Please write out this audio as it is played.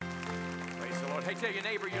Lord. Hey, tell your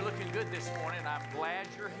neighbor you're looking good this morning. I'm glad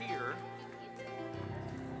you're here.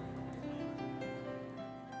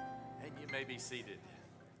 And you may be seated.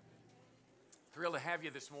 Thrilled to have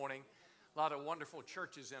you this morning. A lot of wonderful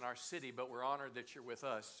churches in our city, but we're honored that you're with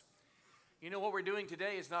us. You know, what we're doing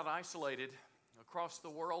today is not isolated. Across the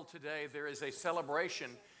world today, there is a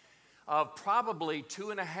celebration of probably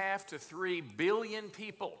 2.5 to 3 billion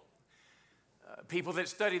people. People that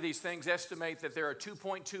study these things estimate that there are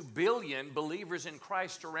 2.2 billion believers in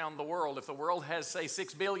Christ around the world. If the world has, say,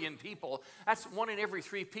 6 billion people, that's 1 in every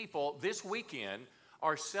 3 people this weekend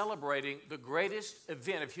are celebrating the greatest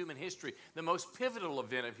event of human history, the most pivotal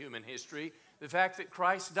event of human history, the fact that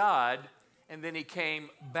Christ died and then he came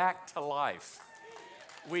back to life.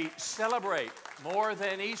 We celebrate more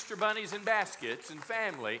than Easter bunnies and baskets and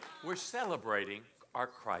family. We're celebrating our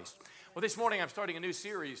Christ. Well, this morning I'm starting a new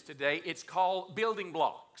series today. It's called Building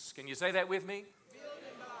Blocks. Can you say that with me? Building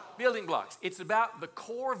blocks. Building blocks. It's about the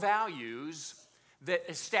core values that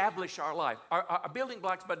establish our life. Our building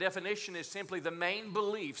blocks, by definition, is simply the main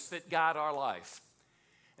beliefs that guide our life.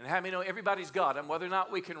 And how many know everybody's got them? Whether or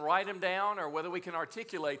not we can write them down or whether we can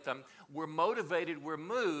articulate them, we're motivated, we're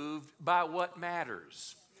moved by what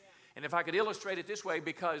matters. And if I could illustrate it this way,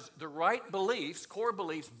 because the right beliefs, core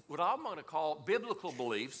beliefs, what I'm going to call biblical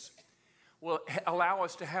beliefs, will allow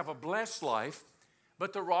us to have a blessed life,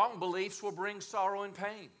 but the wrong beliefs will bring sorrow and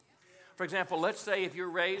pain. For example, let's say if you're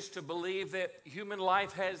raised to believe that human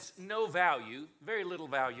life has no value, very little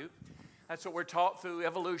value. That's what we're taught through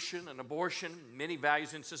evolution and abortion, many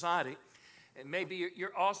values in society. And maybe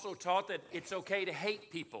you're also taught that it's okay to hate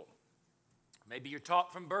people. Maybe you're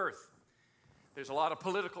taught from birth. There's a lot of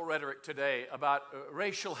political rhetoric today about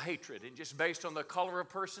racial hatred, and just based on the color of a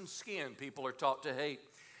person's skin, people are taught to hate.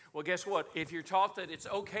 Well, guess what? If you're taught that it's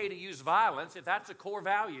okay to use violence, if that's a core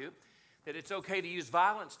value, that it's okay to use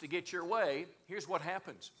violence to get your way, here's what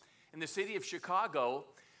happens. In the city of Chicago,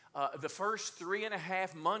 the first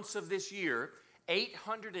 3.5 months of this year,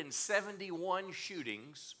 871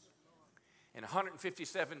 shootings and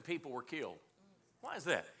 157 people were killed. Why is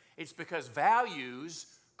that? It's because values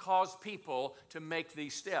cause people to make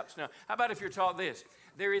these steps. Now, how about if you're taught this?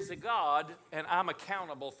 There is a God and I'm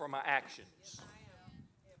accountable for my actions.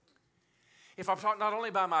 If I'm taught not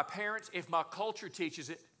only by my parents, if my culture teaches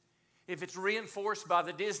it, if it's reinforced by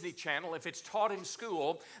the Disney Channel, if it's taught in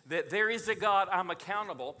school that there is a God, I'm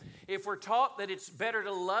accountable. If we're taught that it's better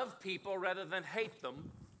to love people rather than hate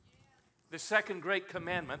them, the second great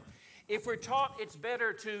commandment. If we're taught it's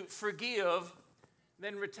better to forgive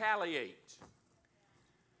than retaliate.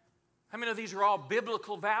 I mean, these are all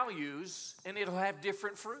biblical values and it'll have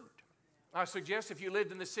different fruit. I suggest if you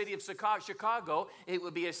lived in the city of Chicago, it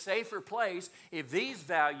would be a safer place if these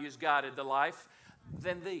values guided the life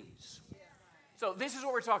than these. So this is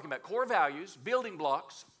what we're talking about, core values, building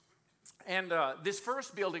blocks. And this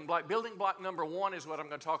first building block number 1 is what I'm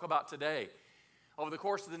going to talk about today. Over the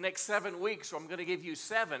course of the next 7 weeks, I'm going to give you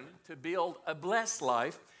 7 to build a blessed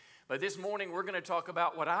life. But this morning, we're going to talk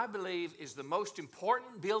about what I believe is the most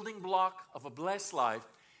important building block of a blessed life,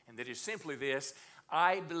 and that is simply this: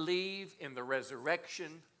 I believe in the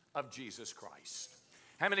resurrection of Jesus Christ.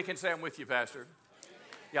 How many can say I'm with you, Pastor?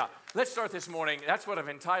 Yeah, let's start this morning. That's what I've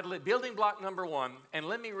entitled it, Building Block Number 1. And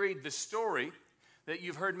let me read the story that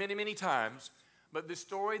you've heard many, many times, but the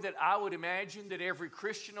story that I would imagine that every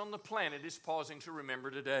Christian on the planet is pausing to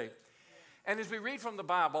remember today. And as we read from the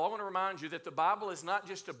Bible, I want to remind you that the Bible is not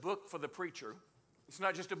just a book for the preacher. It's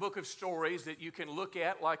not just a book of stories that you can look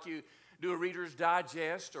at like you do a Reader's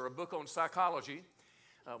Digest or a book on psychology.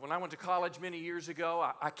 When I went to college many years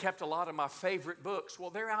ago, I kept a lot of my favorite books. Well,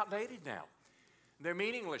 they're outdated now. They're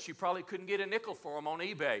meaningless. You probably couldn't get a nickel for them on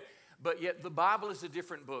eBay. But yet the Bible is a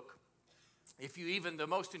different book. If you, even the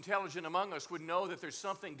most intelligent among us, would know that there's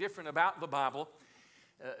something different about the Bible.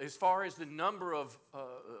 As far as the number of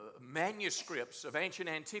manuscripts of ancient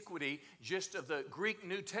antiquity, just of the Greek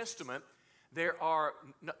New Testament, there are,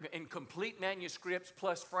 incomplete manuscripts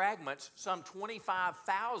plus fragments, some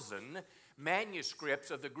 25,000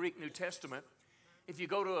 manuscripts of the Greek New Testament. If you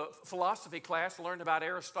go to a philosophy class, learn about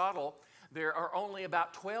Aristotle, there are only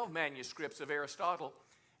about 12 manuscripts of Aristotle.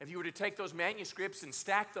 If you were to take those manuscripts and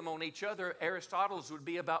stack them on each other, Aristotle's would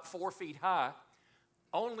be about 4 feet high.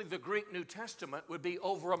 Only the Greek New Testament would be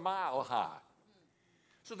over a mile high.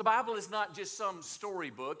 So the Bible is not just some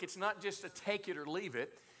storybook. It's not just a take it or leave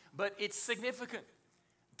it, but it's significant.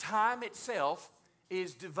 Time itself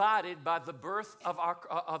is divided by the birth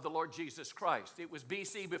of the Lord Jesus Christ. It was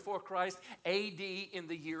BC before Christ, AD in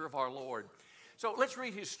the year of our Lord. So let's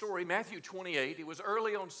read his story, Matthew 28. It was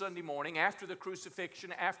early on Sunday morning, after the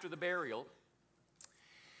crucifixion, after the burial.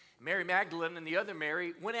 Mary Magdalene and the other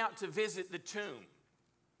Mary went out to visit the tomb.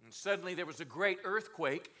 And suddenly there was a great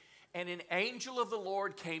earthquake, and an angel of the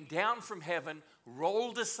Lord came down from heaven,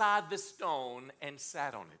 rolled aside the stone, and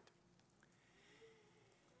sat on it.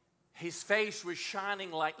 His face was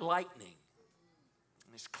shining like lightning,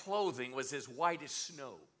 and his clothing was as white as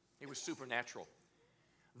snow. It was supernatural.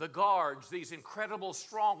 The guards, these incredible,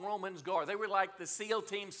 strong Roman guards, they were like the SEAL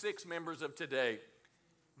Team 6 members of today.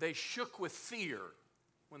 They shook with fear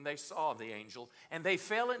when they saw the angel, and they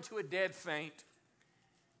fell into a dead faint.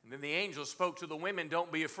 And then the angel spoke to the women,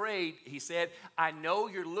 "Don't be afraid." He said, "I know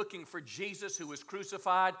you're looking for Jesus who was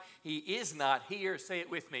crucified. He is not here." Say it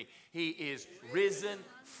with me. He is risen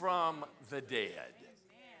from the dead.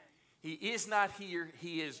 He is not here.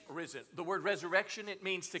 He is risen. The word resurrection, it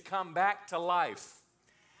means to come back to life.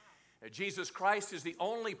 Jesus Christ is the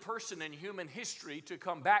only person in human history to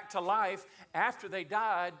come back to life after they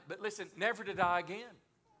died, but listen, never to die again.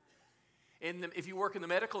 If you work in the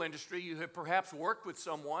medical industry, you have perhaps worked with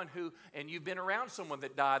someone and you've been around someone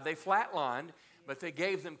that died. They flatlined, but they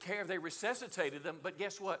gave them care. They resuscitated them, but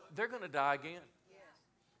guess what? They're going to die again.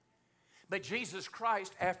 But Jesus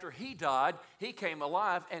Christ, after he died, he came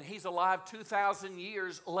alive, and he's alive 2,000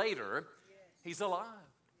 years later. He's alive.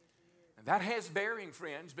 And that has bearing,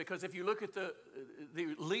 friends, because if you look at the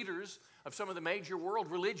leaders of some of the major world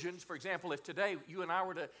religions, for example, if today you and I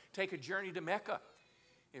were to take a journey to Mecca,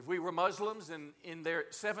 if we were Muslims and in their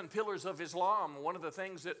 7 pillars of Islam, one of the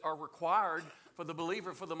things that are required for the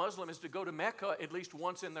believer, for the Muslim, is to go to Mecca at least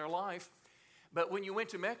once in their life. But when you went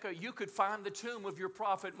to Mecca, you could find the tomb of your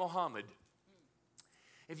prophet Muhammad.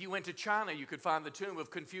 If you went to China, you could find the tomb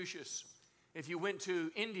of Confucius. If you went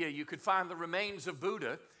to India, you could find the remains of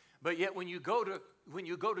Buddha. But yet when you go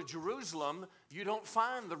to Jerusalem, you don't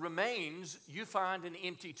find the remains, you find an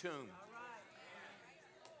empty tomb.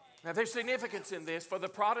 Now, there's significance in this. For the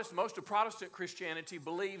Protestant, most of Protestant Christianity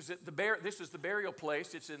believes that this is the burial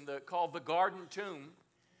place. It's called the Garden Tomb,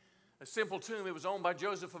 a simple tomb. It was owned by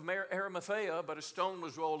Joseph of Arimathea, but a stone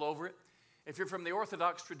was rolled over it. If you're from the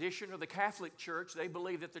Orthodox tradition or the Catholic Church, they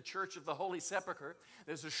believe that the Church of the Holy Sepulchre,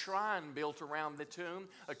 there's a shrine built around the tomb,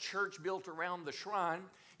 a church built around the shrine.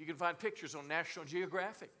 You can find pictures on National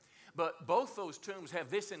Geographic. But both those tombs have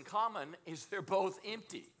this in common, is they're both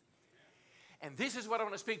empty. And this is what I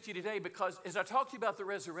want to speak to you today, because as I talk to you about the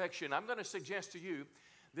resurrection, I'm going to suggest to you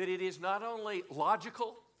that it is not only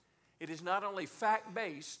logical, it is not only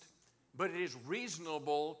fact-based, but it is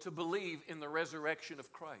reasonable to believe in the resurrection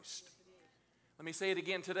of Christ. Let me say it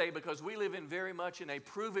again today, because we live in very much in a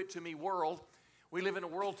prove-it-to-me world. We live in a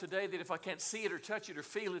world today that if I can't see it or touch it or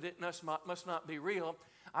feel it, it must not be real.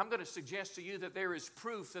 I'm going to suggest to you that there is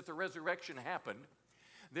proof that the resurrection happened.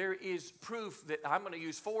 There is proof that I'm going to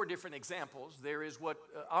use 4 different examples. There is what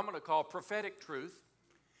I'm going to call prophetic truth.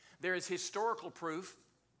 There is historical proof.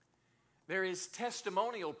 There is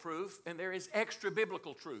testimonial proof. And there is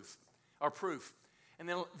extra-biblical truth or proof. And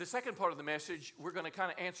then the second part of the message, we're going to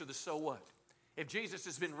kind of answer the so what. If Jesus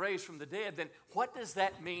has been raised from the dead, then what does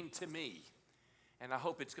that mean to me? And I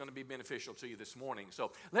hope it's going to be beneficial to you this morning.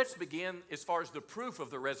 So let's begin as far as the proof of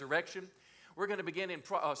the resurrection. We're going to begin in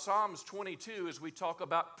Psalms 22 as we talk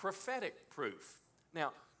about prophetic proof.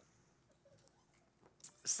 Now,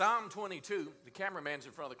 Psalm 22, the cameraman's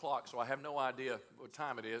in front of the clock, so I have no idea what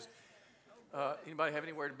time it is. Anybody have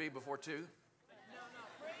anywhere to be before 2? No.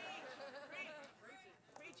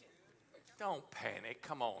 Preach it. Don't panic.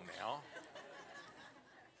 Come on now.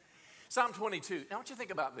 Psalm 22. Now, I want you to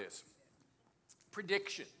think about this.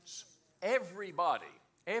 Predictions. Everybody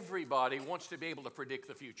wants to be able to predict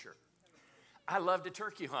the future. I love to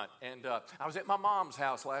turkey hunt, and I was at my mom's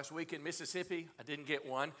house last week in Mississippi. I didn't get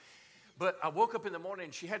one, but I woke up in the morning,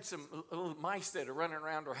 and she had some little mice that are running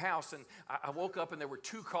around her house, and I woke up, and there were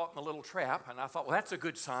 2 caught in a little trap, and I thought, well, that's a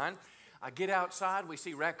good sign. I get outside, we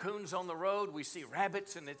see raccoons on the road, we see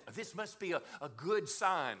rabbits, and this must be a good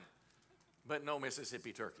sign, but no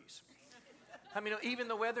Mississippi turkeys. I mean, even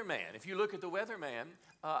the weatherman, if you look at the weatherman,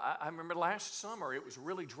 I remember last summer, it was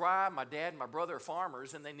really dry. My dad and my brother are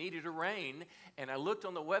farmers, and they needed a rain. And I looked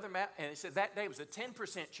on the weather map, and it said that day was a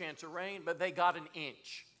 10% chance of rain, but they got an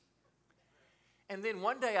inch. And then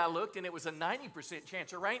one day I looked, and it was a 90%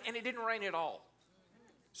 chance of rain, and it didn't rain at all.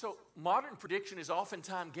 So modern prediction is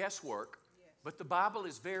oftentimes guesswork, but the Bible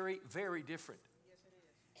is very, very different.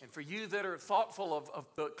 And for you that are thoughtful of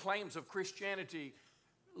the claims of Christianity,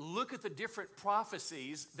 look at the different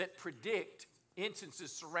prophecies that predict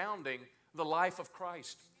instances surrounding the life of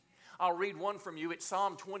Christ. I'll read one from you. It's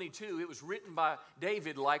Psalm 22. It was written by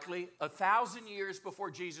David, likely 1,000 years before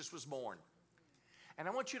Jesus was born. And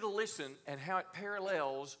I want you to listen at how it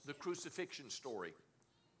parallels the crucifixion story.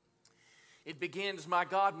 It begins, my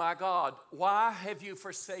God, why have you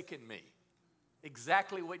forsaken me?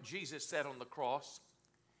 Exactly what Jesus said on the cross.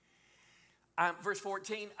 Verse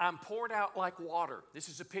 14, I'm poured out like water. This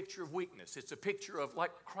is a picture of weakness. It's a picture of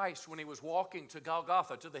like Christ when he was walking to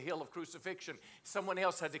Golgotha, to the hill of crucifixion. Someone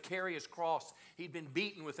else had to carry his cross. He'd been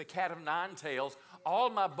beaten with a cat of nine tails. All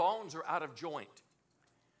my bones are out of joint.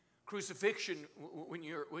 Crucifixion, when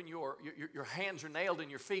your hands are nailed in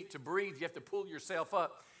your feet to breathe, you have to pull yourself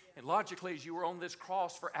up. And logically, as you were on this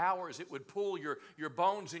cross for hours, it would pull your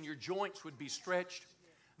bones and your joints would be stretched.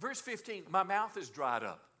 Verse 15, my mouth is dried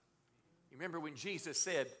up. You remember when Jesus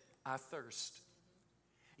said, I thirst.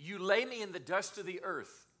 You lay me in the dust of the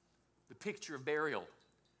earth, the picture of burial.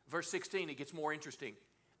 Verse 16, it gets more interesting.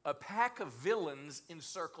 A pack of villains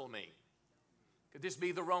encircle me. Could this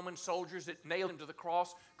be the Roman soldiers that nailed him to the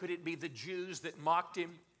cross? Could it be the Jews that mocked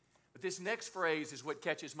him? But this next phrase is what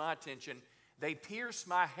catches my attention. They pierce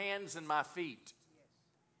my hands and my feet.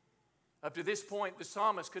 Up to this point, the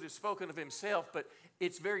psalmist could have spoken of himself, but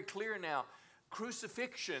it's very clear now.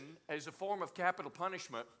 Crucifixion as a form of capital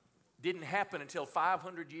punishment didn't happen until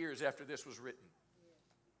 500 years after this was written.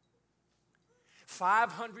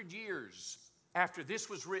 500 years after this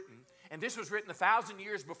was written, and this was written 1,000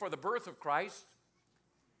 years before the birth of Christ,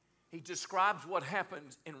 he describes what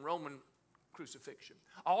happened in Roman crucifixion.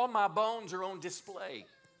 All my bones are on display.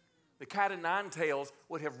 The cat of nine tails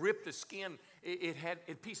would have ripped the skin. It had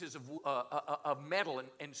pieces of metal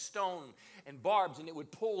and stone and barbs, and it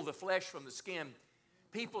would pull the flesh from the skin.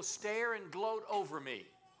 People stare and gloat over me.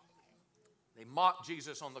 They mock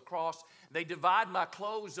Jesus on the cross. They divide my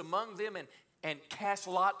clothes among them and cast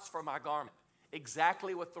lots for my garment.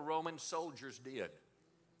 Exactly what the Roman soldiers did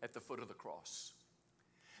at the foot of the cross.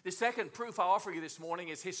 The second proof I offer you this morning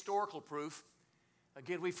is historical proof.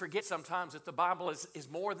 Again, we forget sometimes that the Bible is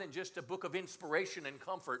more than just a book of inspiration and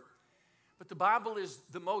comfort, but the Bible is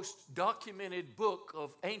the most documented book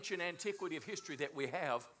of ancient antiquity of history that we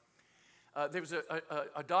have. There was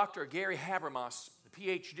a doctor, Gary Habermas, a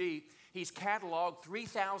PhD. He's cataloged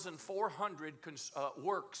 3,400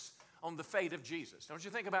 works on the fate of Jesus. Don't you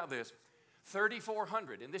think about this?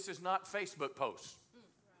 3,400, and this is not Facebook posts.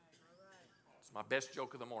 It's my best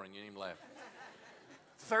joke of the morning. You didn't even laugh.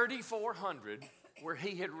 3,400 where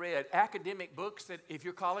he had read academic books that if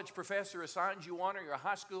your college professor assigns you one or your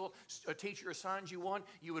high school teacher assigns you one,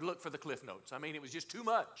 you would look for the cliff notes. I mean, it was just too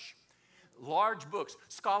much. Large books,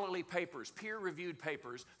 scholarly papers, peer-reviewed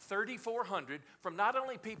papers, 3,400 from not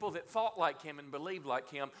only people that thought like him and believed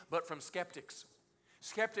like him, but from skeptics.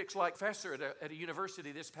 Skeptics like Professor at a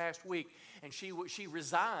university this past week, and she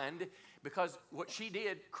resigned because what she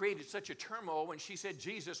did created such a turmoil when she said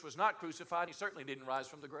Jesus was not crucified. He certainly didn't rise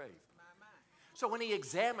from the grave. So when he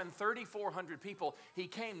examined 3,400 people, he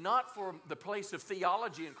came not for the place of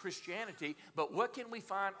theology and Christianity, but what can we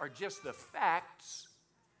find are just the facts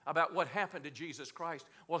about what happened to Jesus Christ.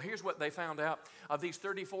 Well, here's what they found out. Of these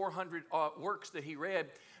 3,400 works that he read,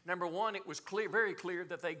 number one, it was very clear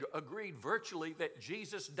that they agreed virtually that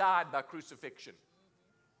Jesus died by crucifixion.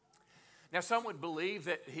 Now, some would believe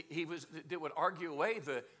that that would argue away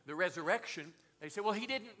the resurrection. They say, well, he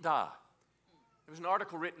didn't die. There was an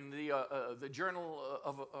article written in the Journal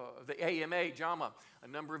of the AMA, JAMA, a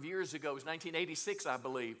number of years ago. It was 1986, I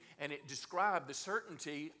believe, and it described the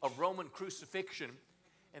certainty of Roman crucifixion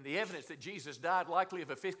and the evidence that Jesus died likely of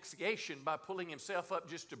asphyxiation by pulling himself up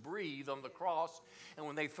just to breathe on the cross. And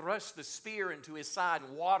when they thrust the spear into his side,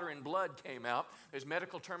 water and blood came out. There's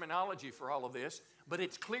medical terminology for all of this, but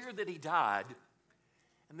it's clear that he died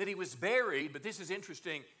and that he was buried, but this is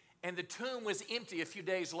interesting, and the tomb was empty a few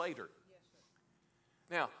days later.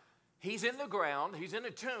 Now, he's in the ground, he's in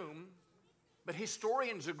a tomb, but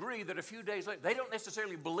historians agree that a few days later, they don't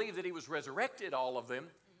necessarily believe that he was resurrected, all of them,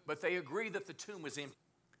 but they agree that the tomb was empty.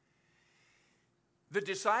 The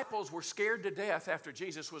disciples were scared to death after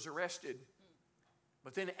Jesus was arrested,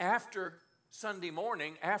 but then after Sunday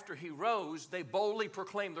morning, after he rose, they boldly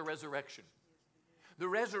proclaimed the resurrection. The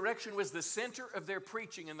resurrection was the center of their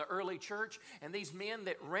preaching in the early church, and these men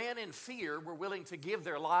that ran in fear were willing to give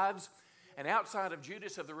their lives. And outside of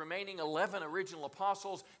Judas, of the remaining 11 original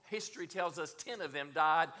apostles, history tells us 10 of them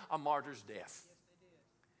died a martyr's death.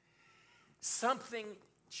 Something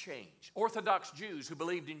changed. Orthodox Jews who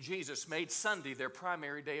believed in Jesus made Sunday their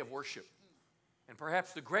primary day of worship. And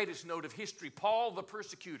perhaps the greatest note of history, Paul the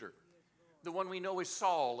persecutor, the one we know as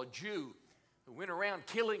Saul, a Jew who went around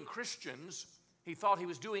killing Christians. He thought he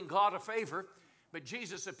was doing God a favor, but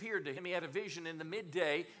Jesus appeared to him. He had a vision in the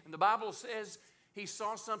midday, and the Bible says he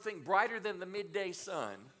saw something brighter than the midday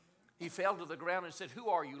sun. He fell to the ground and said, "Who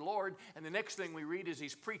are you, Lord?" And the next thing we read is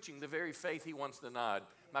he's preaching the very faith he once denied.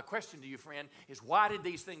 My question to you, friend, is why did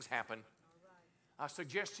these things happen? I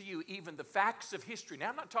suggest to you even the facts of history. Now,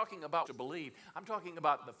 I'm not talking about to believe. I'm talking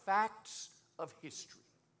about the facts of history.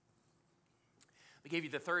 I gave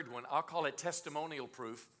you the third one. I'll call it testimonial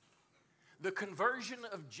proof. The conversion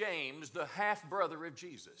of James, the half-brother of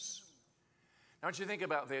Jesus. Now, I want you to think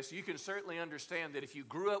about this. You can certainly understand that if you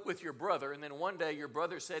grew up with your brother and then one day your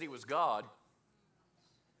brother said he was God,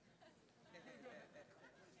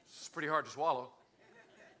 it's pretty hard to swallow.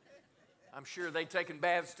 I'm sure they'd taken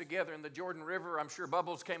baths together in the Jordan River. I'm sure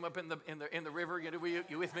bubbles came up in the river.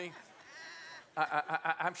 You with me?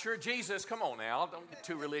 I'm sure Jesus, come on now, don't get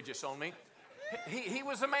too religious on me. He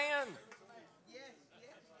was a man.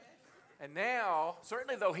 And now,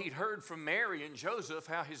 certainly though he'd heard from Mary and Joseph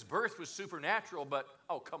how his birth was supernatural, but,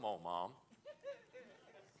 oh, come on, Mom.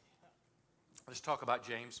 Let's talk about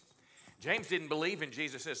James. James didn't believe in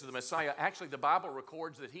Jesus as the Messiah. Actually, the Bible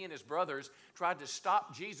records that he and his brothers tried to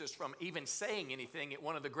stop Jesus from even saying anything at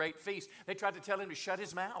one of the great feasts. They tried to tell him to shut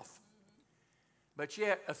his mouth. But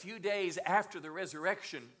yet, a few days after the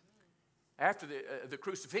resurrection, after the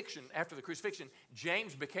crucifixion,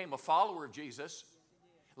 James became a follower of Jesus.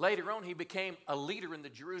 Later on, he became a leader in the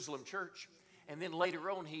Jerusalem church. And then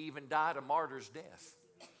later on, he even died a martyr's death.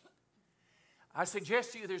 I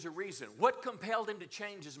suggest to you there's a reason. What compelled him to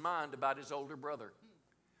change his mind about his older brother?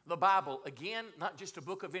 The Bible, again, not just a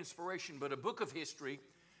book of inspiration, but a book of history.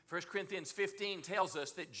 1 Corinthians 15 tells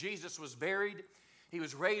us that Jesus was buried. He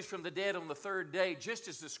was raised from the dead on the third day, just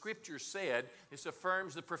as the Scripture said. This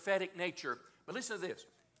affirms the prophetic nature. But listen to this.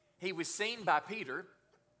 He was seen by Peter.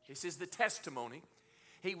 This is the testimony.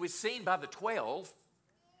 He was seen by the 12.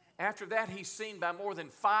 After that, he's seen by more than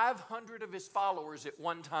 500 of his followers at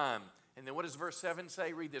one time. And then what does verse 7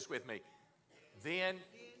 say? Read this with me. Then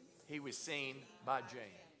he was seen by James.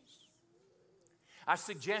 I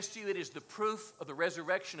suggest to you it is the proof of the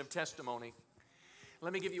resurrection of testimony.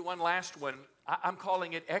 Let me give you one last one. I'm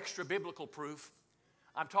calling it extra biblical proof.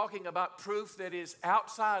 I'm talking about proof that is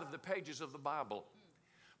outside of the pages of the Bible.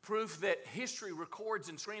 Proof that history records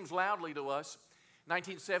and screams loudly to us.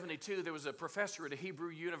 1972, there was a professor at a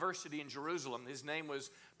Hebrew university in Jerusalem. His name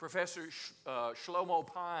was Professor Shlomo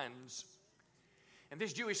Pines. And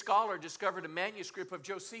this Jewish scholar discovered a manuscript of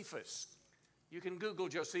Josephus. You can Google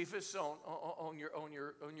Josephus on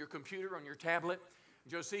your computer, on your tablet.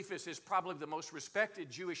 Josephus is probably the most respected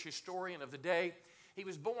Jewish historian of the day. He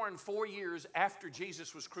was born 4 years after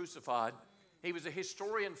Jesus was crucified. He was a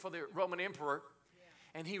historian for the Roman emperor.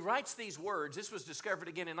 And he writes these words. This was discovered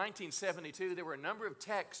again in 1972. There were a number of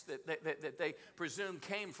texts that they presume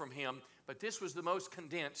came from him, but this was the most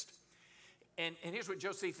condensed. And here's what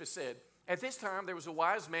Josephus said. At this time, there was a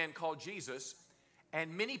wise man called Jesus,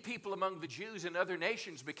 and many people among the Jews and other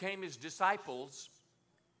nations became his disciples.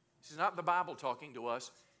 This is not the Bible talking to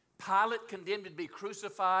us. Pilate condemned him to be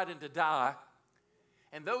crucified and to die.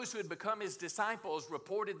 And those who had become his disciples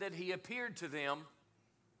reported that he appeared to them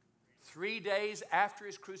 3 days after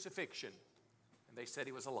his crucifixion, and they said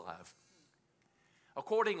he was alive.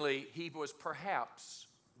 Accordingly, he was perhaps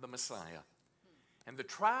the Messiah. And the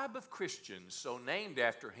tribe of Christians, so named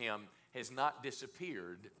after him, has not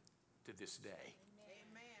disappeared to this day.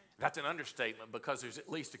 Amen. That's an understatement because there's at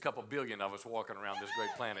least a couple billion of us walking around this great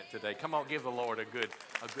planet today. Come on, give the Lord a good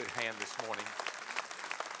hand this morning.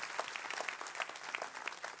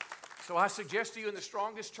 So I suggest to you in the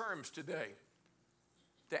strongest terms today,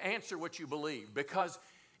 to answer what you believe, because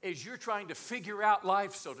as you're trying to figure out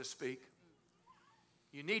life, so to speak,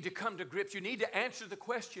 you need to come to grips. You need to answer the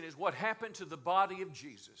question is what happened to the body of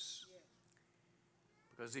Jesus?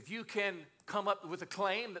 Because if you can come up with a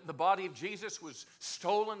claim that the body of Jesus was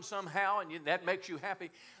stolen somehow and that makes you happy,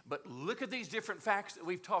 but look at these different facts that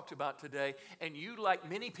we've talked about today, and you, like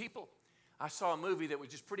many people, I saw a movie that was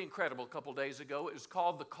just pretty incredible a couple days ago. It was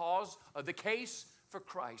called The Case for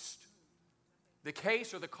Christ. The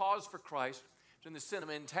Case or the Cause for Christ. It's in the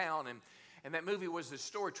cinema in town. And that movie was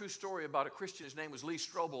a true story about a Christian. His name was Lee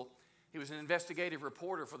Strobel. He was an investigative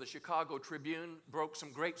reporter for the Chicago Tribune, broke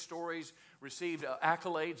some great stories, received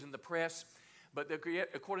accolades in the press. But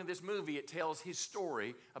according to this movie, it tells his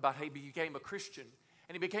story about how he became a Christian.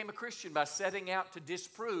 And he became a Christian by setting out to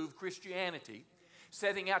disprove Christianity,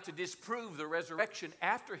 setting out to disprove the resurrection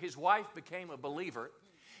after his wife became a believer.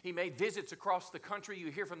 He made visits across the country. You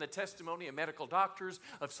hear from the testimony of medical doctors,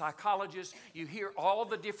 of psychologists. You hear all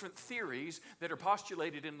the different theories that are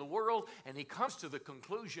postulated in the world, and he comes to the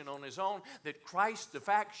conclusion on his own that Christ, the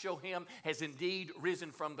facts show him, has indeed risen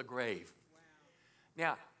from the grave. Wow.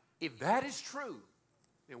 Now, if that is true,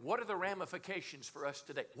 then what are the ramifications for us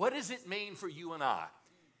today? What does it mean for you and I?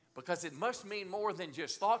 because it must mean more than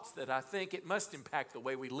just thoughts that I think. It must impact the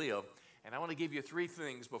way we live. And I want to give you 3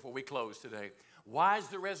 things before we close today. Why is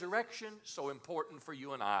the resurrection so important for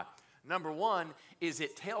you and I? Number 1 is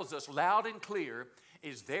it tells us loud and clear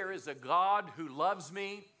is there is a God who loves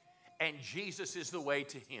me, and Jesus is the way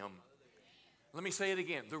to him. Let me say it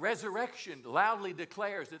again. The resurrection loudly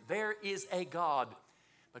declares that there is a God.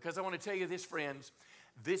 Because I want to tell you this, friends,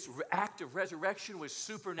 this act of resurrection was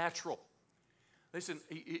supernatural. Listen,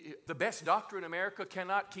 the best doctor in America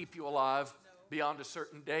cannot keep you alive beyond a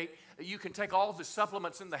certain date. You can take all the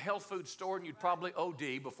supplements in the health food store and you'd probably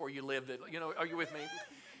OD before you lived it. You know, are you with me?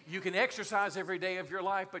 You can exercise every day of your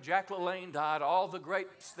life, but Jack LaLanne died. All the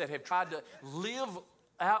greats that have tried to live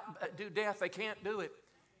out, do death, they can't do it.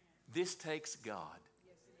 This takes God.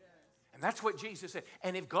 And that's what Jesus said.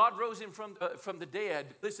 And if God rose him from the dead,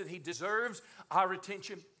 listen, he deserves our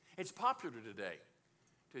attention. It's popular today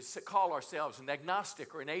to call ourselves an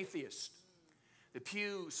agnostic or an atheist. The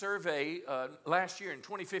Pew survey last year in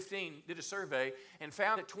 2015 did a survey and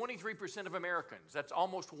found that 23% of Americans, that's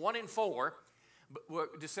almost 1 in 4,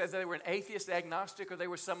 just said they were an atheist, agnostic, or they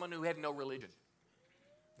were someone who had no religion.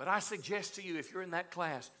 But I suggest to you, if you're in that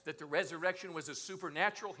class, that the resurrection was a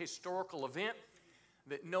supernatural historical event,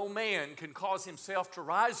 that no man can cause himself to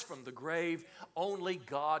rise from the grave. Only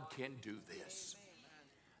God can do this.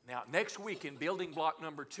 Now, next week in building block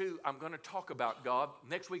number 2, I'm going to talk about God.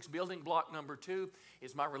 Next week's building block number 2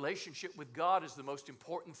 is my relationship with God is the most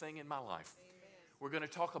important thing in my life. We're going to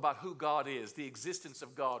talk about who God is, the existence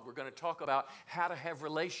of God. We're going to talk about how to have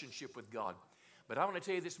relationship with God. But I want to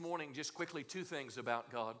tell you this morning just quickly 2 things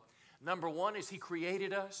about God. Number 1 is he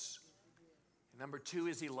created us. Number 2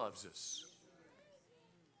 is he loves us.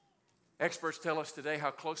 Experts tell us today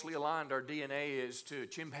how closely aligned our DNA is to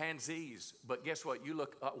chimpanzees. But guess what?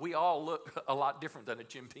 We all look a lot different than a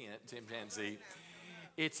chimpanzee.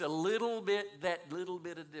 It's that little bit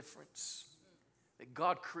of difference. That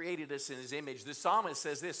God created us in his image. The psalmist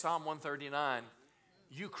says this, Psalm 139,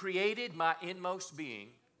 you created my inmost being.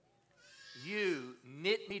 You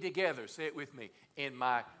knit me together, say it with me, in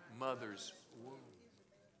my mother's womb.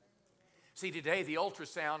 See, today the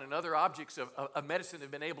ultrasound and other objects of medicine have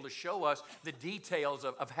been able to show us the details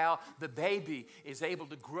of how the baby is able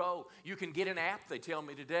to grow. You can get an app, they tell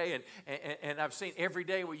me today, and I've seen every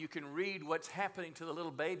day where you can read what's happening to the little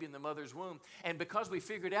baby in the mother's womb. And because we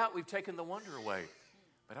figured out, we've taken the wonder away.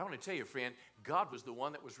 But I want to tell you, friend, God was the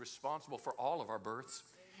one that was responsible for all of our births.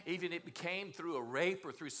 Even if it came through a rape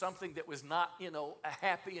or through something that was not,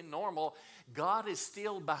 happy and normal, God is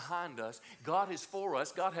still behind us. God is for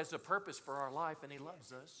us. God has a purpose for our life, and he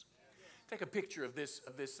loves us. Take a picture of this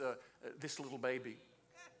little baby.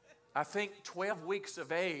 I think 12 weeks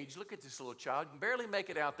of age. Look at this little child. You can barely make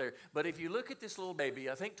it out there. But if you look at this little baby,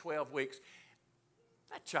 I think 12 weeks,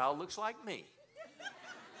 that child looks like me.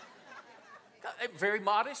 Very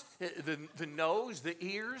modest. The nose, the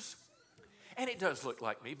ears. And it does look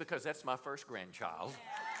like me because that's my first grandchild.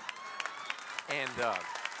 And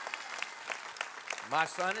my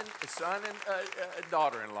son and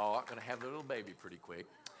daughter-in-law are going to have the little baby pretty quick.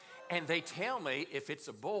 And they tell me if it's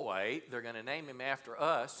a boy, they're going to name him after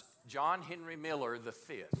us, John Henry Miller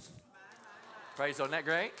V. Praise, isn't that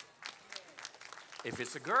great? If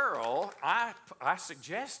it's a girl, I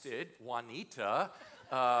suggested Juanita,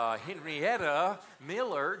 Henrietta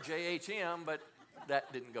Miller, JHM, but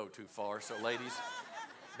that didn't go too far. So ladies,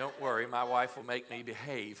 don't worry, my wife will make me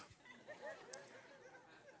behave.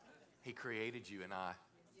 He created you and I.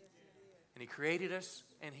 And he created us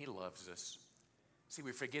and he loves us. See,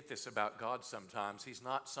 we forget this about God sometimes. He's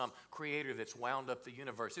not some creator that's wound up the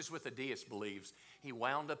universe. This is what the deist believes. He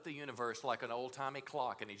wound up the universe like an old-timey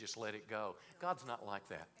clock and he just let it go. God's not like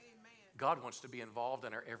that. God wants to be involved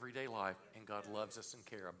in our everyday life, and God loves us and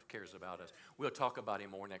cares about us. We'll talk about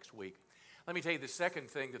him more next week. Let me tell you the second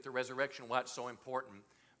thing that the resurrection, why it's so important.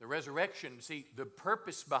 The resurrection, see, the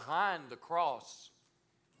purpose behind the cross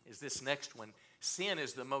is this next one. Sin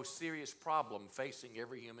is the most serious problem facing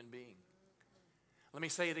every human being. Let me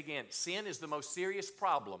say it again. Sin is the most serious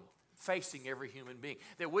problem facing every human being.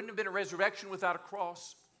 There wouldn't have been a resurrection without a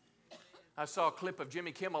cross. I saw a clip of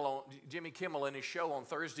Jimmy Kimmel in his show on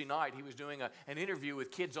Thursday night. He was doing an interview with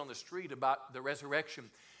kids on the street about the resurrection.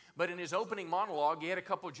 But in his opening monologue, he had a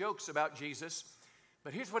couple jokes about Jesus.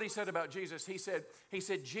 But here's what he said about Jesus. He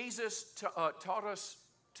said Jesus taught us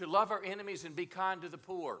to love our enemies and be kind to the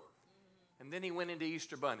poor. And then he went into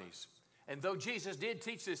Easter bunnies. And though Jesus did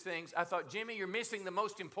teach these things, I thought, Jimmy, you're missing the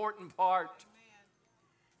most important part.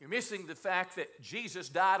 You're missing the fact that Jesus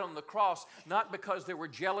died on the cross not because there were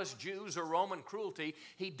jealous Jews or Roman cruelty.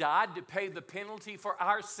 He died to pay the penalty for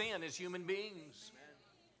our sin as human beings.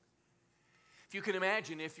 If you can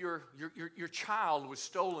imagine if your child was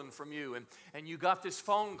stolen from you and you got this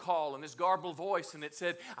phone call and this garbled voice and it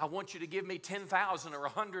said, I want you to give me $10,000 or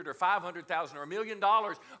 100 or 500,000 or $1 million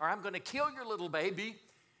or I'm going to kill your little baby.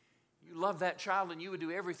 You love that child and you would do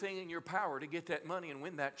everything in your power to get that money and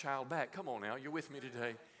win that child back. Come on now, you're with me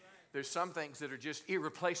today. There's some things that are just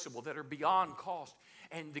irreplaceable, that are beyond cost.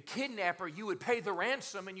 And the kidnapper, you would pay the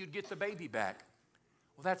ransom and you'd get the baby back.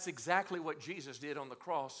 Well, that's exactly what Jesus did on the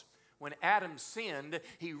cross. When Adam sinned,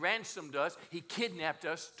 he ransomed us, he kidnapped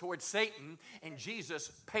us towards Satan, and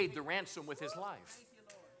Jesus paid the ransom with his life.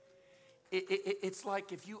 It's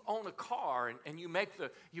like if you own a car and you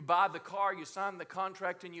buy the car, you sign the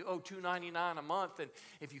contract, and you owe $299 a month. And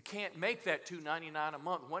if you can't make that $299 a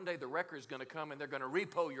month, one day the wrecker is going to come and they're going to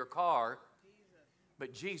repo your car.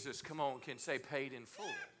 But Jesus, come on, can say paid in full.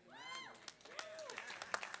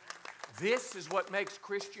 This is what makes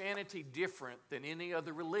Christianity different than any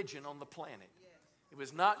other religion on the planet. It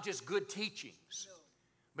was not just good teachings,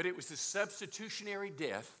 but it was the substitutionary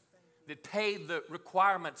death that paid the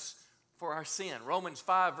requirements for our sin. Romans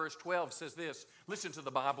 5 verse 12 says this. Listen to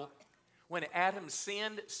the Bible. When Adam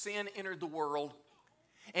sinned, sin entered the world,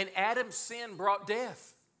 and Adam's sin brought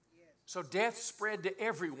death. So death spread to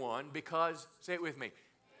everyone because, say it with me,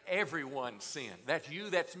 everyone sinned. That's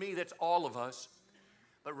you, that's me, that's all of us.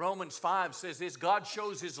 But Romans 5 says this, God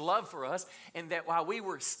shows his love for us, and that while we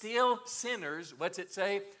were still sinners, what's it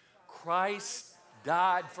say? Christ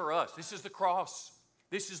died for us. This is the cross.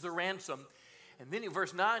 This is the ransom. And then in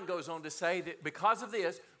verse 9 goes on to say that because of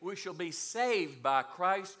this, we shall be saved by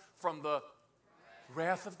Christ from the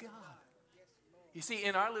wrath of God. You see,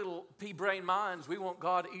 in our little pea-brain minds, we want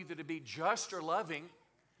God either to be just or loving.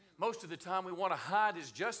 Most of the time, we want to hide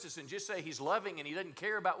his justice and just say he's loving and he doesn't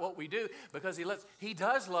care about what we do because he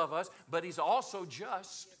does love us, but he's also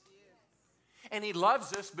just. And he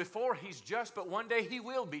loves us before he's just, but one day he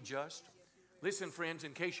will be just. Listen, friends,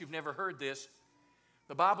 in case you've never heard this,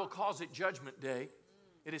 the Bible calls it Judgment Day.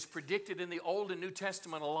 It is predicted in the Old and New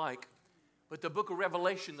Testament alike. But the book of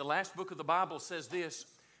Revelation, the last book of the Bible, says this.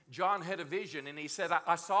 John had a vision and he said,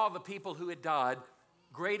 I saw the people who had died,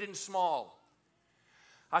 great and small.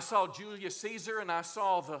 I saw Julius Caesar and I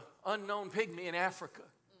saw the unknown pygmy in Africa.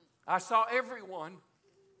 I saw everyone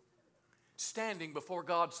standing before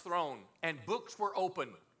God's throne, and books were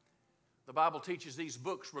opened. The Bible teaches these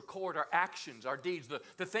books record our actions, our deeds,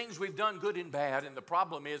 the things we've done, good and bad. And the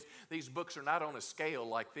problem is these books are not on a scale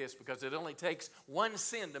like this because it only takes one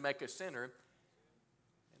sin to make a sinner. And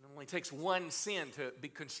it only takes one sin to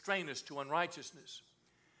constrain us to unrighteousness.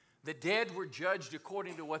 The dead were judged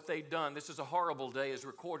according to what they'd done. This is a horrible day as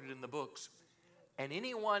recorded in the books. And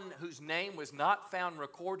anyone whose name was not found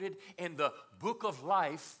recorded in the book of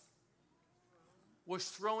life was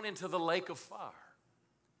thrown into the lake of fire.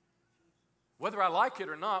 Whether I like it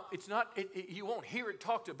or not, you won't hear it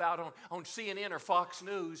talked about on CNN or Fox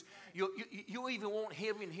News. You even won't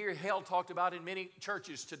even hear hell talked about in many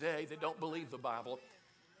churches today that don't believe the Bible.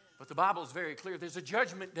 But the Bible is very clear. There's a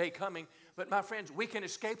judgment day coming. But my friends, we can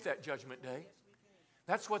escape that judgment day.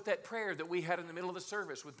 That's what that prayer that we had in the middle of the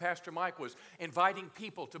service with Pastor Mike was, inviting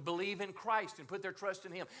people to believe in Christ and put their trust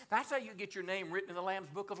in him. That's how you get your name written in the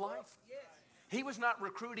Lamb's Book of Life. He was not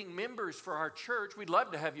recruiting members for our church. We'd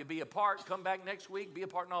love to have you be a part, come back next week, be a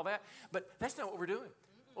part and all that. But that's not what we're doing.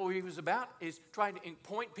 What he was about is trying to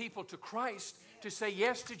point people to Christ, to say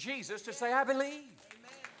yes to Jesus, to say, I believe.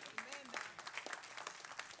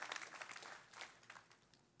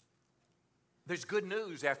 There's good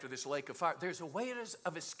news after this lake of fire. There's a way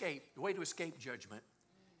of escape, a way to escape judgment.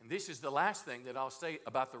 And this is the last thing that I'll say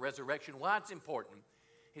about the resurrection. Why it's important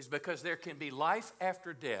is because there can be life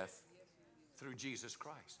after death through Jesus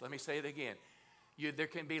Christ. Let me say it again. There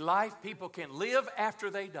can be life. People can live after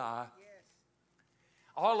they die.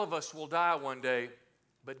 All of us will die one day,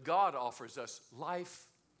 but God offers us life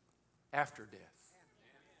after death.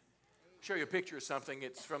 I'll show you a picture of something.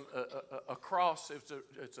 It's from a cross. It's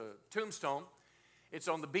a tombstone. It's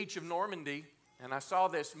on the beach of Normandy, and I saw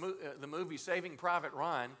this the movie Saving Private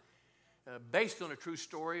Ryan, based on a true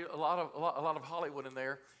story. A lot of Hollywood in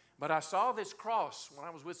there. But I saw this cross when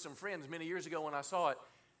I was with some friends many years ago when I saw it.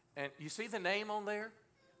 And you see the name on there?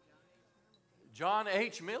 John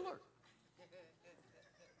H. Miller.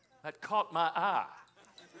 That caught my eye.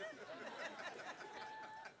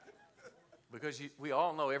 Because we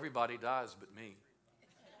all know everybody dies but me.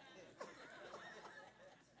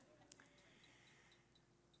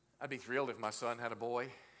 I'd be thrilled if my son had a boy.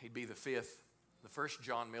 He'd be the fifth. The first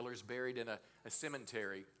John Miller is buried in a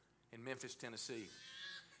cemetery in Memphis, Tennessee.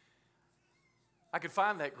 I could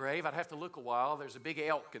find that grave. I'd have to look a while. There's a big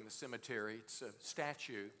elk in the cemetery. It's a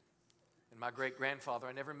statue. And my great-grandfather,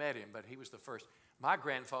 I never met him, but he was the first. My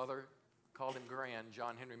grandfather, called him Grand,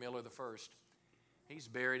 John Henry Miller the first. He's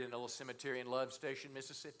buried in a little cemetery in Love Station,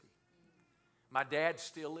 Mississippi. My dad's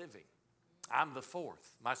still living. I'm the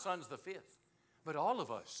fourth. My son's the fifth. But all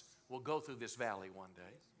of us will go through this valley one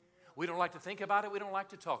day. We don't like to think about it. We don't like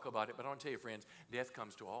to talk about it. But I want to tell you, friends, death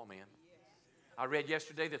comes to all men. I read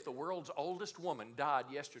yesterday that the world's oldest woman died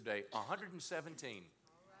yesterday, 117.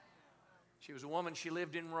 She was a woman, she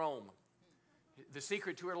lived in Rome. The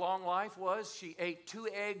secret to her long life was she ate 2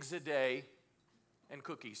 eggs a day and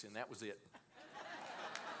cookies, and that was it.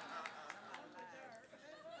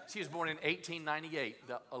 She was born in 1898,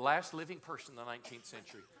 the last living person in the 19th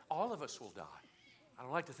century. All of us will die. I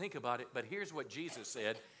don't like to think about it, but here's what Jesus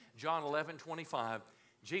said. John 11:25.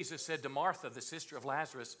 Jesus said to Martha, the sister of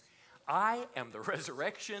Lazarus, I am the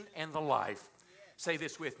resurrection and the life. Say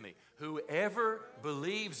this with me. Whoever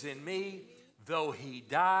believes in me, though he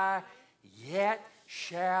die, yet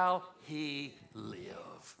shall he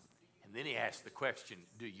live. And then he asked the question,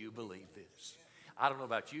 do you believe this? I don't know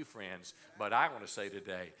about you, friends, but I want to say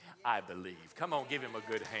today, I believe. Come on, give him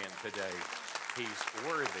a good hand today. He's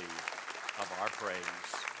worthy of our praise.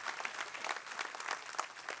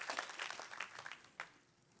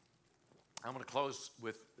 I'm going to close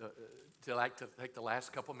with, to take the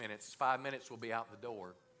last couple minutes. 5 minutes, we'll be out the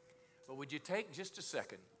door. But would you take just a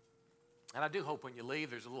second? And I do hope when you leave,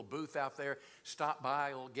 there's a little booth out there. Stop by,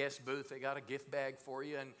 a little guest booth. They got a gift bag for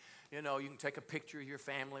you. And, you know, you can take a picture of your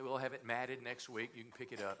family. We'll have it matted next week. You can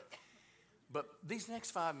pick it up. But these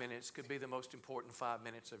next 5 minutes could be the most important 5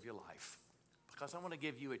 minutes of your life, because I want to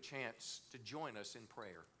give you a chance to join us in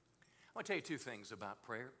prayer. I want to tell you 2 things about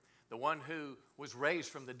prayer. The one who was raised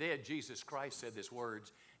from the dead, Jesus Christ, said these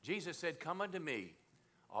words. Jesus said, come unto me,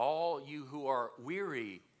 all you who are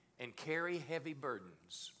weary and carry heavy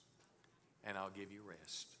burdens, and I'll give you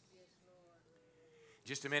rest.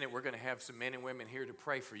 Just a minute, we're going to have some men and women here to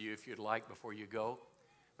pray for you if you'd like before you go.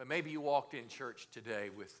 But maybe you walked in church today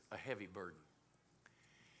with a heavy burden.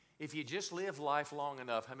 If you just live life long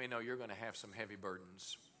enough, how many know you're going to have some heavy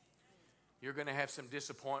burdens? You're going to have some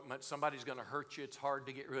disappointment. Somebody's going to hurt you. It's hard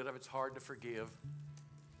to get rid of. It's hard to forgive.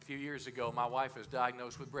 A few years ago, my wife was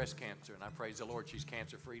diagnosed with breast cancer, and I praise the Lord she's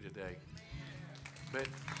cancer-free today. But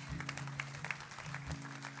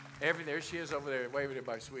there she is over there, waving at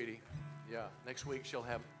my sweetie. Yeah, next week she'll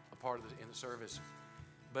have a part of in the service.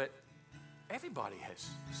 But everybody has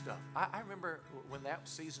stuff. I remember when that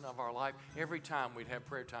season of our life, every time we'd have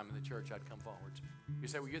prayer time in the church, I'd come forwards. You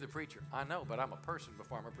say, well, you're the preacher. I know, but I'm a person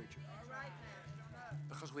before I'm a preacher.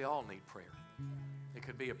 Because we all need prayer. It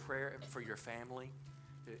could be a prayer for your family,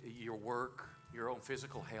 your work, your own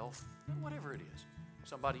physical health, whatever it is.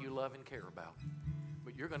 Somebody you love and care about.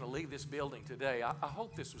 But you're going to leave this building today. I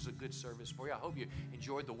hope this was a good service for you. I hope you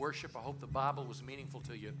enjoyed the worship. I hope the Bible was meaningful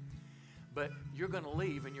to you. But you're going to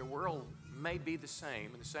leave, and your world may be the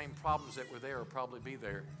same, and the same problems that were there will probably be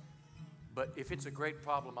there. But if it's a great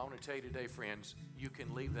problem, I want to tell you today, friends, you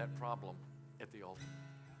can leave that problem at the altar.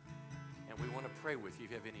 And we want to pray with you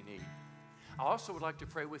if you have any need. I also would like to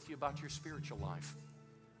pray with you about your spiritual life.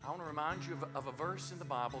 I want to remind you of a verse in the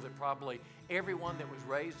Bible that probably everyone that was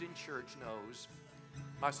raised in church knows.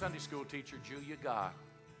 My Sunday school teacher, Julia Guy,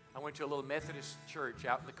 I went to a little Methodist church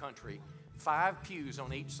out in the country, 5 pews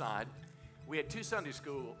on each side. We had 2 Sunday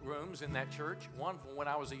school rooms in that church, one when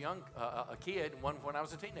I was a kid and one when I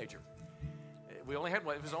was a teenager. We only had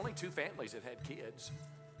one. It was only 2 families that had kids.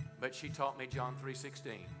 But she taught me John 3:16.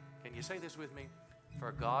 Can you say this with me?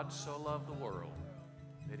 For God so loved the world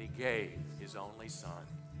that he gave his only son,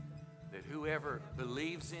 that whoever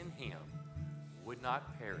believes in him would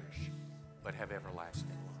not perish, but have everlasting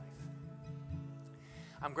life.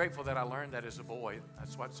 I'm grateful that I learned that as a boy.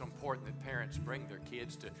 That's why it's so important that parents bring their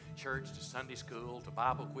kids to church, to Sunday school, to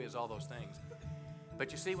Bible quiz, all those things.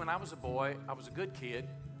 But you see, when I was a boy, I was a good kid,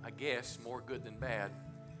 I guess, more good than bad.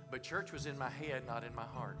 But church was in my head, not in my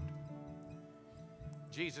heart.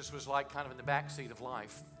 Jesus was like kind of in the backseat of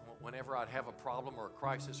life. Whenever I'd have a problem or a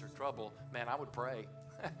crisis or trouble, man, I would pray.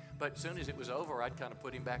 But as soon as it was over, I'd kind of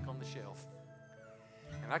put him back on the shelf.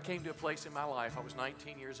 And I came to a place in my life, I was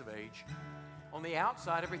 19 years of age. On the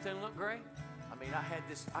outside, everything looked great. I mean, I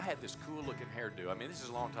had this cool looking hairdo. I mean, this is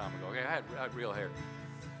a long time ago. Okay, I had real hair.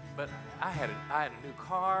 But I had a new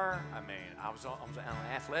car. I mean, I was on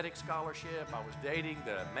an athletic scholarship. I was dating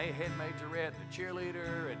the head majorette, the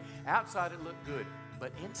cheerleader, and outside it looked good.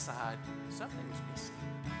 But inside, something was missing.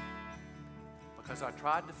 Because I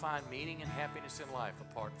tried to find meaning and happiness in life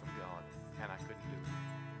apart from God, and I couldn't do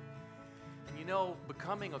it. And you know,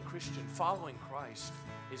 becoming a Christian, following Christ,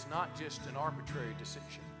 is not just an arbitrary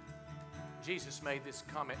decision. Jesus made this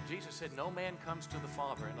comment. Jesus said, no man comes to the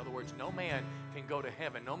Father. In other words, no man can go to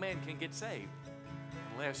heaven. No man can get saved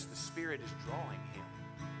unless the Spirit is drawing him.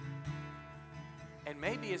 And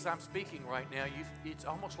maybe as I'm speaking right now, it's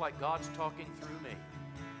almost like God's talking through me.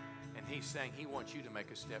 And He's saying He wants you to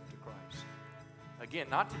make a step to Christ. Again,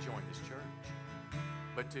 not to join this church,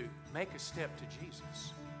 but to make a step to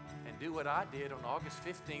Jesus and do what I did on August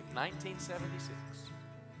 15th, 1976.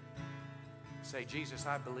 Say, Jesus,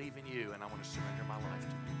 I believe in you, and I want to surrender my life to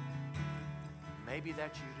you. Maybe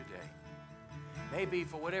that's you today. Maybe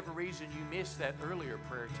for whatever reason you missed that earlier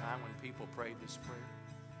prayer time when people prayed this prayer.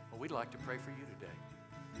 Well, we'd like to pray for you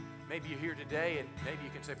today. Maybe you're here today, and maybe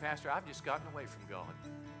you can say, Pastor, I've just gotten away from God,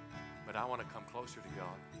 but I want to come closer to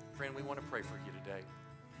God. Friend, we want to pray for you today.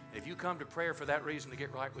 If you come to prayer for that reason to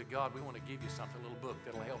get right with God, we want to give you something, a little book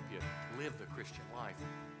that'll help you live the Christian life.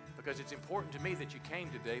 Because it's important to me that you came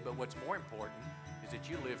today, but what's more important is that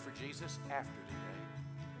you live for Jesus after today.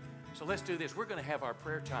 So let's do this. We're going to have our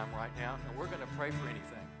prayer time right now, and we're going to pray for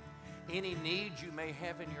anything. Any needs you may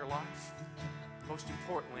have in your life. Most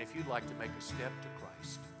importantly, if you'd like to make a step to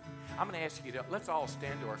Christ. I'm going to ask you to, let's all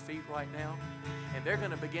stand to our feet right now, and they're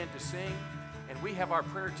going to begin to sing. And we have our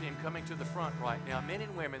prayer team coming to the front right now, men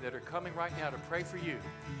and women that are coming right now to pray for you.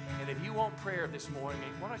 And if you want prayer this morning,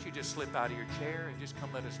 why don't you just slip out of your chair and just come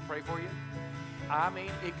let us pray for you? I mean,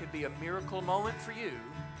 it could be a miracle moment for you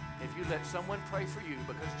if you let someone pray for you,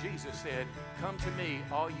 because Jesus said, come to me,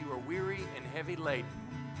 all you are weary and heavy laden,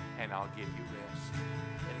 and I'll give you rest.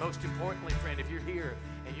 And most importantly, friend, if you're here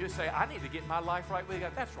and you say, I need to get my life right with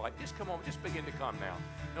God, that's right. Just come on, just begin to come now.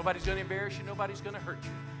 Nobody's going to embarrass you. Nobody's going to hurt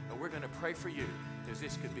you. We're going to pray for you, because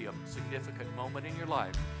this could be a significant moment in your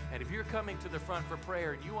life. And if you're coming to the front for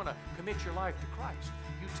prayer and you want to commit your life to Christ,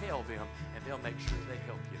 you tell them, and they'll make sure they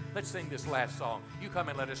help you. Let's sing this last song. You come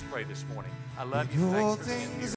and let us pray this morning. I love you. Thanks for being here.